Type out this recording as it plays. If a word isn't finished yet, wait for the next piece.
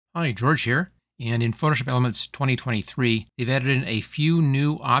Hi, George here. And in Photoshop Elements 2023, they've added in a few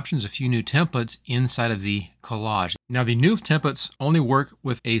new options, a few new templates inside of the collage. Now, the new templates only work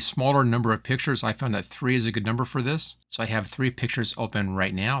with a smaller number of pictures. I found that 3 is a good number for this. So I have 3 pictures open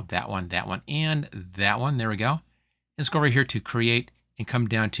right now. That one, and that one. There we go. Let's go over here to Create and come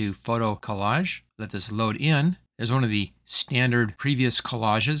down to Photo Collage. Let this load in. There's one of the standard previous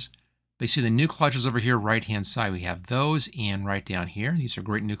collages. But you see the new collages over here, right-hand side. We have those, and right down here. These are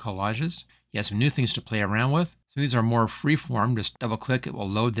great new collages. You have some new things to play around with. So these are more free-form. Just double-click. It will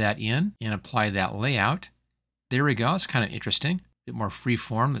load that in and apply that layout. There we go. It's kind of interesting. A bit more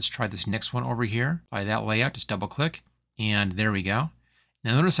free-form. Let's try this next one over here. Apply that layout. Just double-click. And there we go.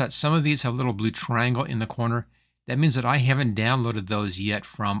 Now notice that some of these have a little blue triangle in the corner. That means that I haven't downloaded those yet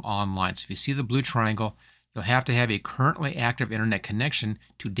from online. So if you see the blue triangle, you'll have to have a currently active internet connection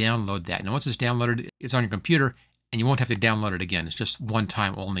to download that. Now, once it's downloaded, it's on your computer, and you won't have to download it again. It's just one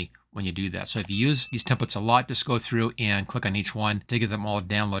time only when you do that. So if you use these templates a lot, just go through and click on each one to get them all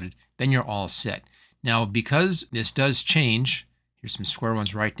downloaded. Then you're all set. Now, because this does change, here's some square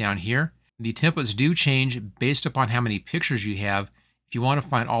ones right down here. The templates do change based upon how many pictures you have. If you want to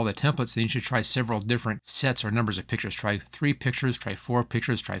find all the templates, then you should try several different sets or numbers of pictures. Try 3 pictures, try 4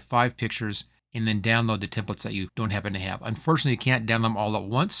 pictures, try 5 pictures, and then download the templates that you don't happen to have. Unfortunately, you can't download them all at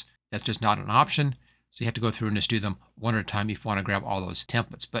once. That's just not an option. So you have to go through and just do them one at a time if you want to grab all those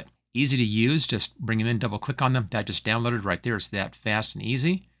templates. But easy to use. Just bring them in, double click on them. That just downloaded right there. It's that fast and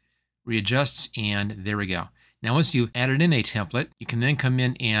easy. Readjusts, and there we go. Now, once you've added in a template, you can then come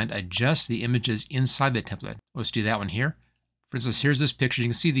in and adjust the images inside the template. Let's do that one here. For instance, here's this picture. You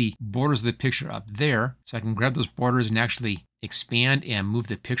can see the borders of the picture up there. So I can grab those borders and actually expand and move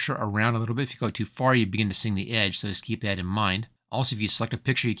the picture around a little bit. If you go too far, you begin to see the edge. So just keep that in mind. Also, if you select a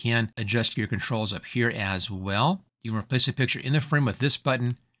picture, you can adjust your controls up here as well. You can replace a picture in the frame with this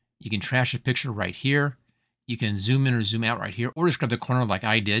button. You can trash a picture right here. You can zoom in or zoom out right here, or just grab the corner like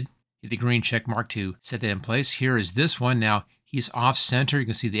I did. Hit the green check mark to set that in place. Here is this one. Now, he's off center. You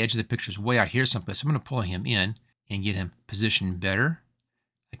can see the edge of the picture is way out here someplace. So I'm going to pull him in and get him positioned better.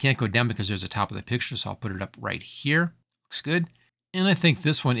 I can't go down because there's the top of the picture, so I'll put it up right here. Looks good. And I think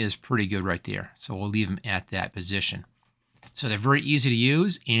this one is pretty good right there. So we'll leave them at that position. So they're very easy to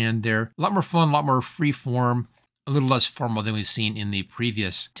use, and they're a lot more fun, a lot more free form, a little less formal than we've seen in the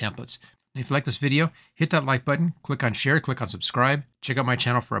previous templates. And if you like this video, hit that like button, click on share, click on subscribe. Check out my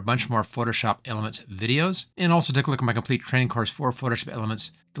channel for a bunch more Photoshop Elements videos. And also take a look at my complete training course for Photoshop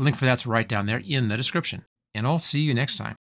Elements. The link for that's right down there in the description. And I'll see you next time.